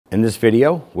In this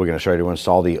video, we're going to show you to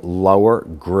install the lower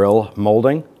grille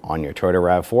molding on your Toyota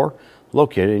RAV4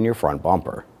 located in your front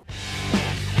bumper.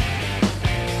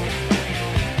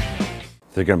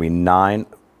 There are going to be 9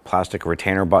 plastic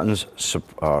retainer buttons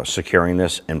securing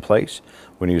this in place.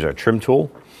 We're going to use our trim tool.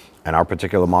 And our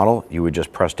particular model, you would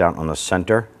just press down on the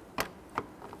center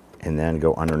and then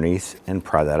go underneath and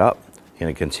pry that up. You're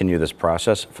going to continue this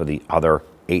process for the other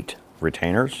 8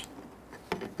 retainers.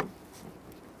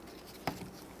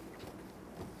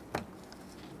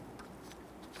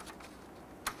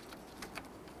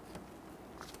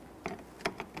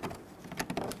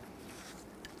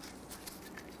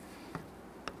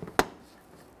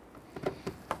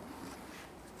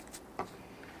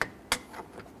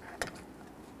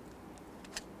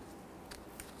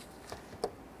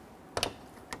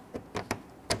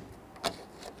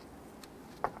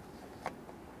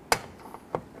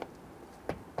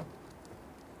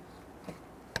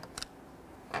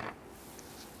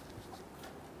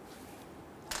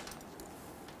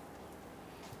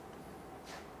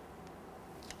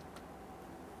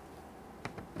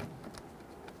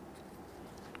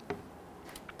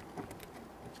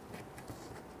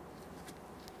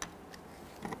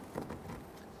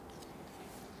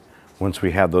 Once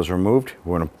we have those removed,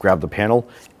 we're going to grab the panel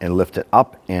and lift it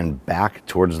up and back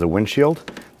towards the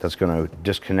windshield. That's going to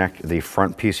disconnect the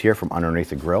front piece here from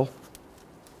underneath the grille.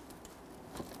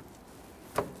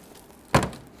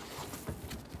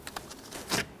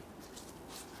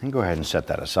 And go ahead and set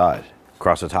that aside.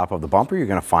 Across the top of the bumper, you're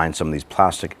going to find some of these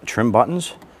plastic trim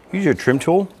buttons. Use your trim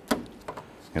tool.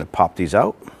 You're going to pop these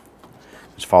out.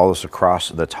 Just follow this across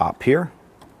the top here.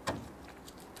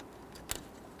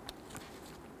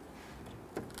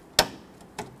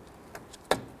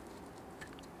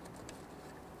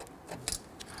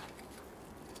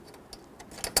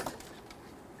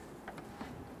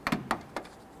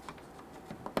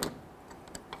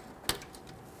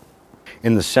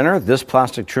 In the center, this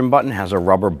plastic trim button has a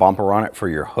rubber bumper on it for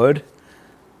your hood.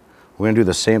 We're going to do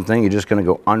the same thing. You're just going to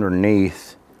go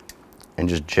underneath and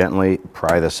just gently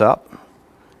pry this up,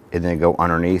 and then go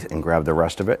underneath and grab the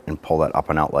rest of it and pull that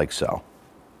up and out like so.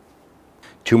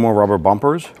 2 more rubber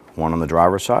bumpers, one on the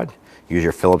driver's side. Use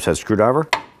your Phillips head screwdriver.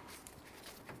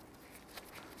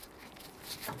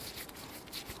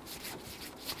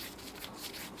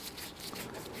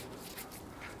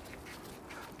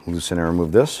 Loosen and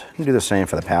remove this, and do the same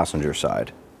for the passenger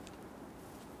side.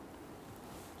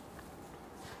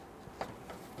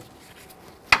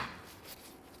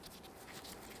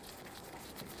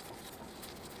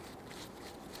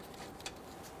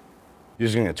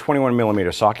 Using a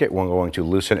 21mm socket, we're going to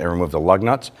loosen and remove the lug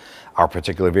nuts. Our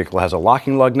particular vehicle has a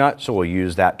locking lug nut, so we'll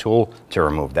use that tool to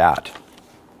remove that.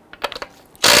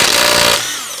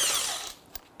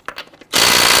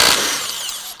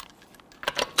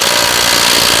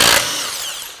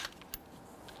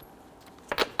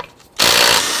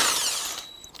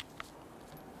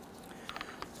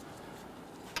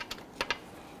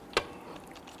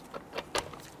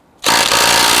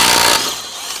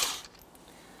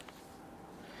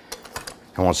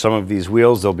 And on some of these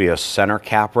wheels, there'll be a center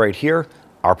cap right here.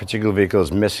 Our particular vehicle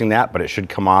is missing that, but it should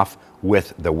come off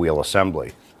with the wheel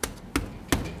assembly.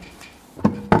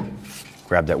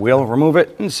 Grab that wheel, remove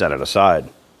it, and set it aside.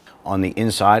 On the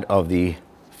inside of the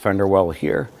fender well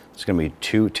here, it's going to be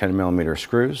 2 10mm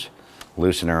screws.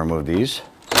 Loosen and remove these.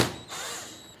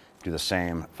 Do the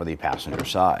same for the passenger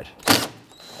side.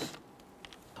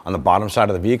 On the bottom side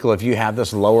of the vehicle, if you have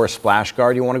this lower splash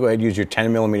guard, you want to go ahead and use your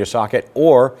 10mm socket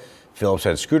or Phillips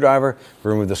head screwdriver,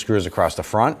 remove the screws across the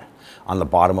front. On the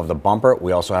bottom of the bumper,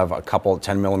 we also have a couple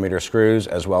 10mm screws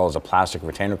as well as a plastic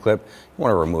retainer clip. You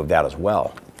want to remove that as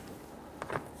well.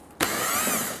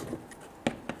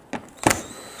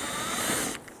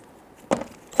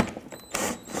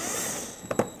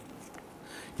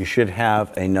 You should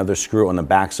have another screw on the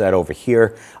back side over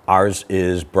here. Ours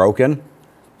is broken,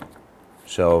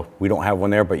 so we don't have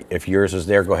one there, but if yours is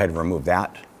there, go ahead and remove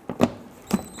that.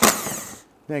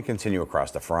 Then continue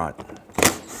across the front.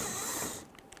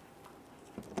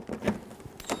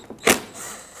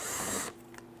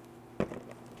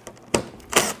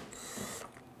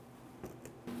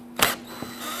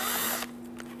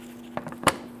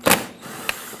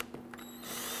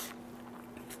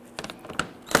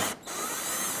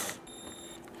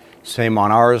 Same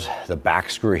on ours, the back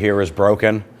screw here is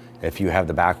broken. If you have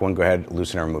the back one, go ahead,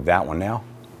 loosen and remove that one now.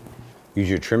 Use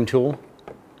your trim tool,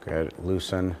 go ahead,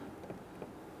 loosen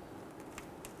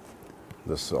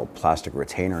this little plastic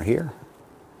retainer here.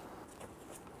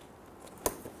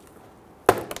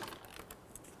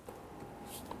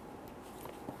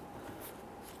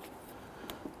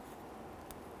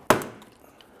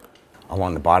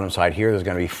 Along the bottom side here, there's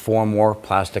going to be 4 more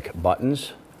plastic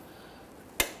buttons.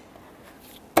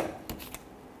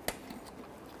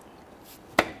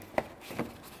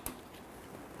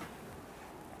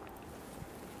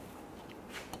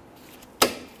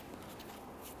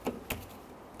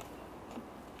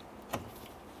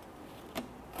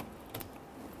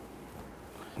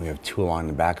 We have 2 along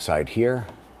the back side here.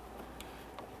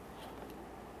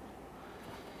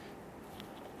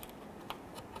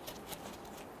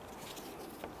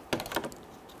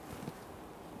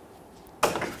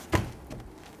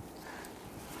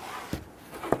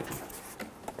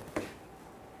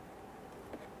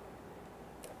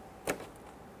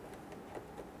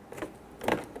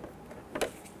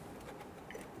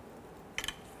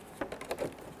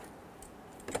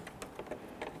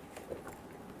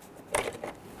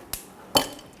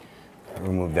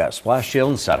 Remove that splash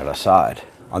shield and set it aside.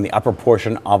 On the upper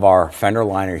portion of our fender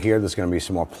liner here, there's going to be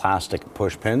some more plastic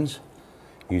push pins.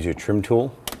 Use your trim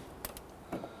tool.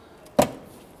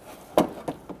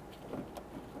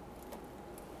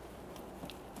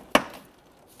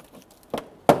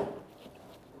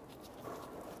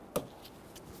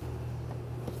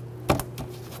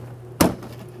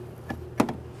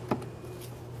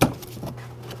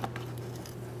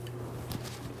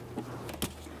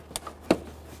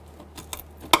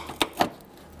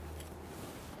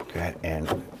 Go ahead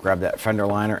and grab that fender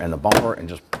liner and the bumper and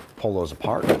just pull those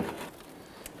apart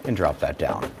and drop that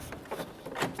down.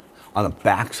 On the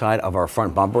back side of our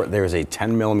front bumper, there's a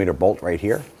 10mm bolt right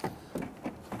here.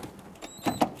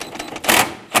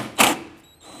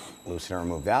 Loosen and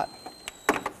remove that.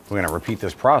 We're going to repeat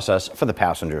this process for the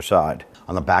passenger side.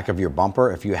 On the back of your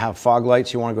bumper, if you have fog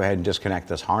lights, you want to go ahead and disconnect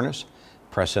this harness.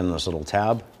 Press in this little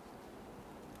tab.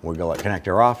 Wiggle that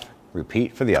connector off.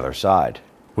 Repeat for the other side.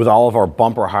 With all of our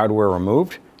bumper hardware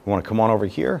removed, you want to come on over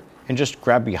here and just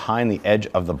grab behind the edge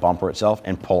of the bumper itself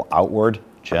and pull outward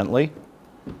gently.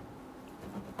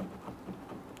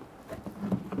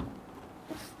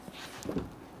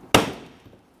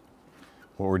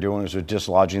 What we're doing is we're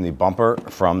dislodging the bumper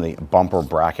from the bumper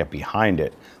bracket behind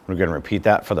it. We're going to repeat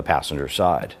that for the passenger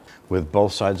side. With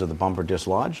both sides of the bumper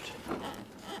dislodged,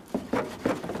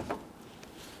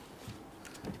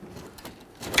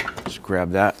 just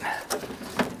grab that,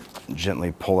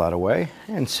 gently pull that away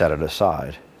and set it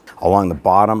aside. Along the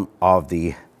bottom of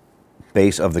the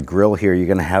base of the grille here, you're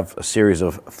going to have a series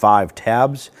of 5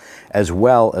 tabs, as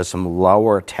well as some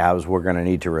lower tabs we're going to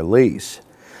need to release.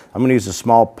 I'm going to use a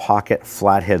small pocket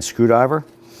flathead screwdriver.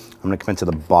 I'm going to come into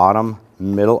the bottom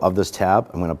middle of this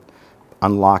tab. I'm going to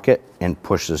unlock it and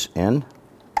push this in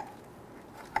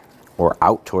or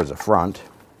out towards the front.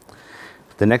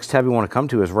 The next tab you want to come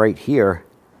to is right here,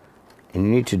 and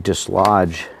you need to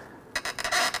dislodge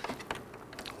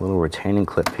a little retaining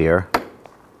clip here,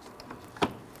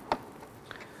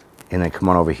 and then come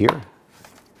on over here,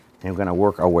 and we're going to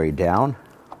work our way down.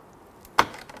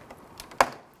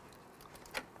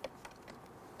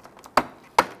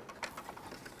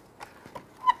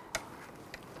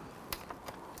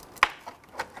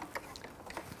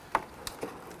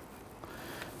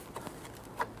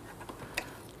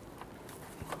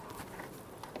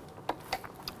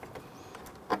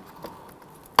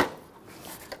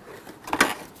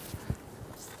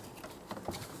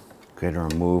 Going to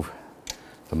remove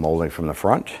the molding from the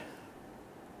front. And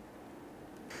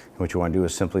what you want to do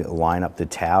is simply line up the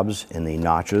tabs and the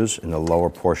notches in the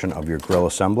lower portion of your grille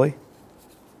assembly.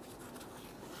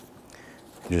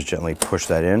 Just gently push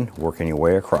that in, working your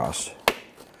way across.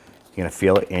 You're going to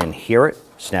feel it and hear it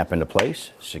snap into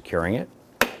place, securing it.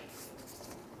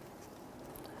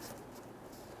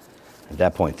 At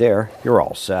that point there, you're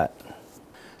all set.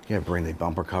 You're going to bring the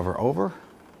bumper cover over.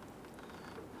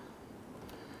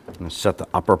 I'm going to set the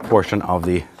upper portion of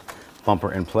the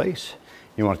bumper in place.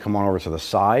 You want to come on over to the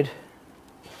side,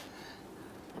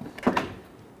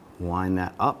 line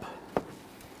that up,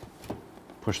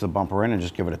 push the bumper in and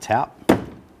just give it a tap.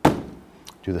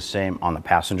 Do the same on the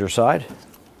passenger side.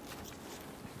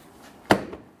 We're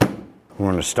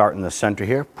going to start in the center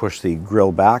here, push the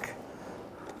grille back,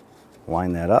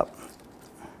 line that up,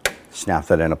 snap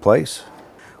that into place.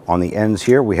 On the ends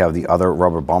here, we have the other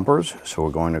rubber bumpers, so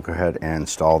we're going to go ahead and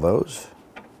install those.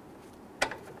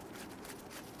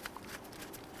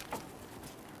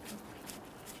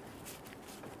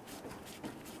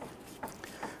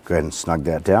 Go ahead and snug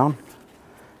that down,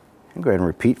 and go ahead and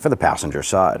repeat for the passenger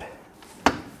side.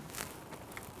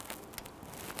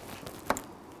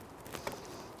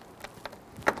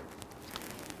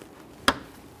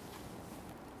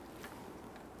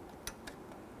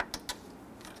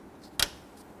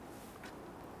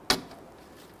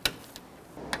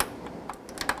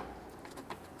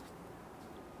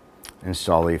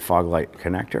 Install the fog light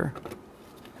connector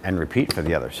and repeat for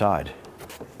the other side.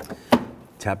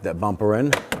 Tap that bumper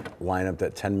in, line up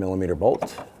that 10mm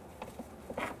bolt.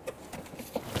 Go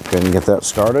ahead and get that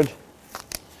started.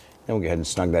 Then we'll go ahead and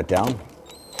snug that down.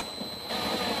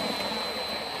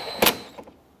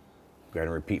 Go ahead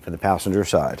and repeat for the passenger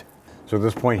side. So at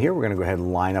this point here, we're going to go ahead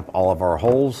and line up all of our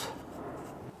holes.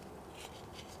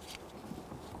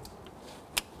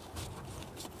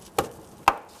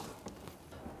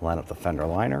 Line up the fender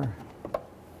liner.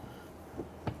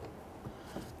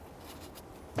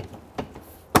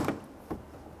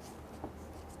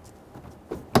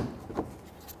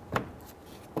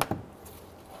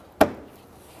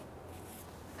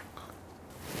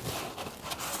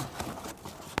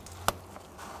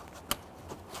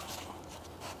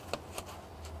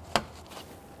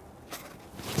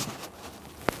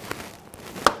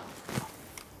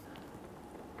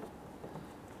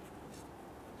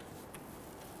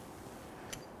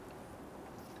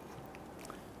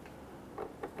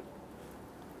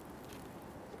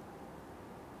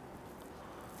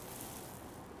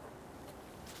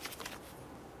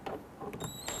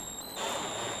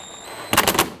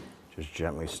 Just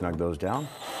gently snug those down.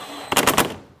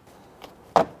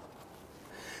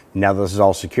 Now that this is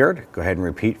all secured, go ahead and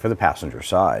repeat for the passenger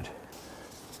side.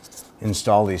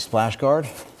 Install the splash guard.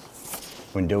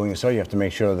 When doing so, you have to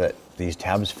make sure that these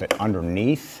tabs fit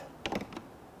underneath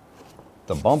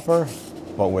the bumper,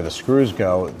 but where the screws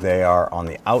go, they are on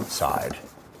the outside.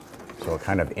 So it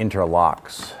kind of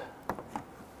interlocks.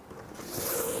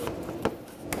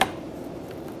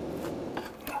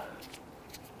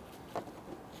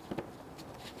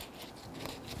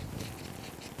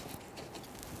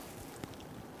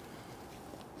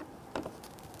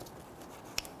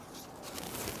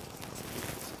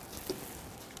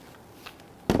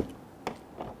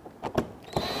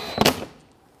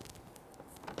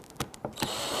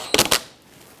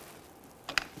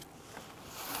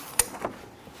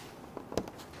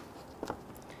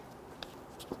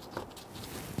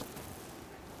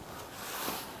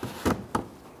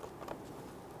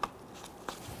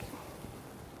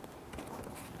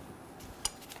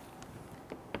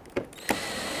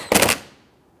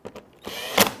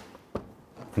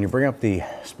 When you bring up the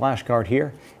splash guard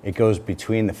here, it goes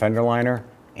between the fender liner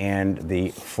and the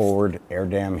forward air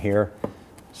dam here.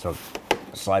 So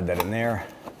slide that in there.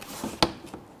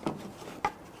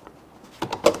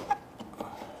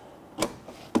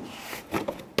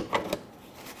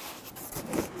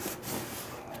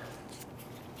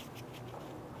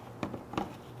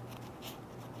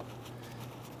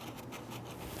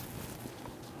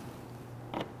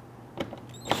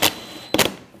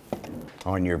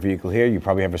 On your vehicle here, you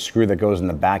probably have a screw that goes in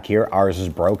the back here. Ours is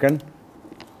broken.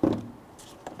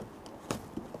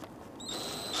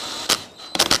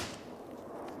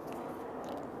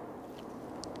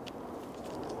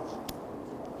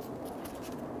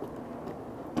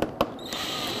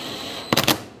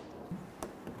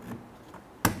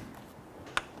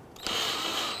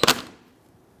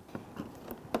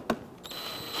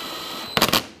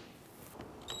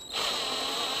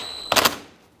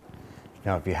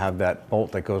 Now, if you have that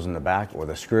bolt that goes in the back or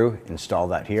the screw, install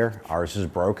that here. Ours is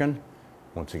broken.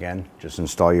 Once again, just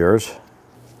install yours.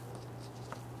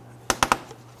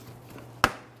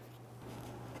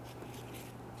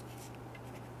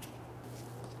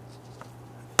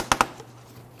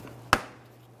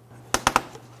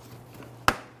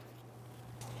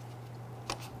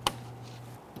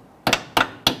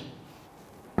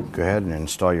 Go ahead and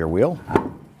install your wheel.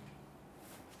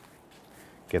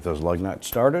 Get those lug nuts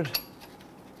started.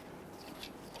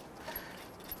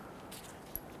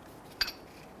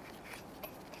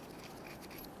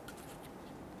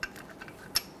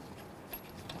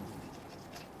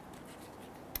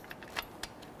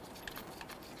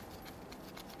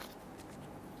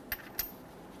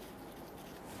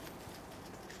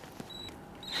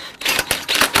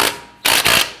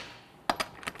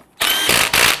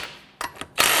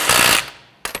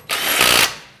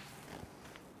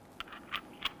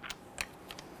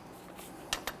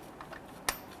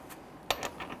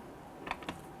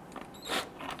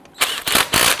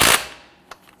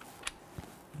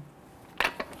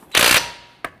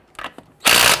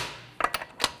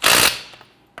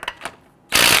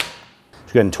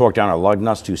 Go ahead and torque down our lug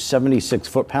nuts to 76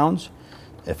 foot-pounds.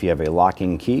 If you have a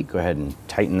locking key, go ahead and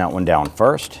tighten that one down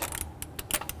first.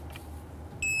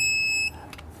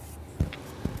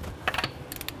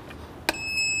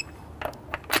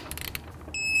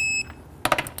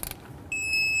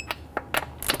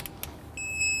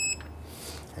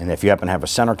 And if you happen to have a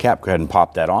center cap, go ahead and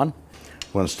pop that on.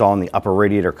 We'll install in the upper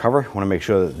radiator cover. Want to make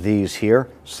sure that these here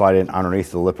slide in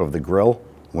underneath the lip of the grill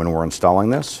when we're installing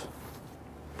this.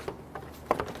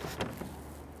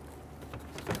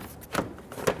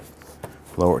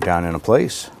 Lower it down into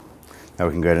place. Now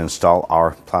we can go ahead and install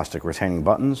our plastic retaining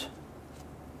buttons.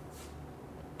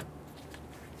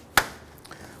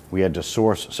 We had to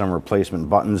source some replacement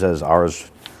buttons as ours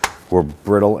were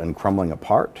brittle and crumbling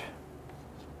apart.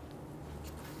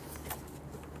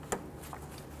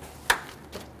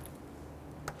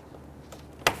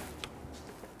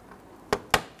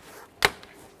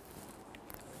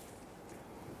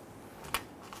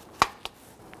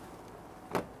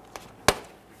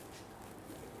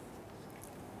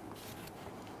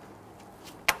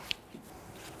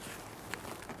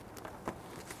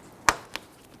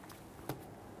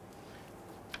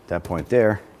 At that point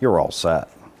there, you're all set.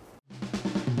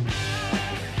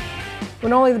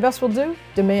 When only the best will do,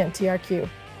 demand TRQ.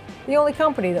 The only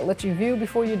company that lets you view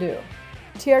before you do.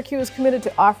 TRQ is committed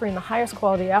to offering the highest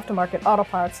quality aftermarket auto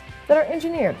parts that are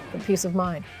engineered for peace of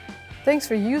mind. Thanks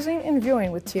for using and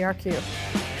viewing with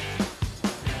TRQ.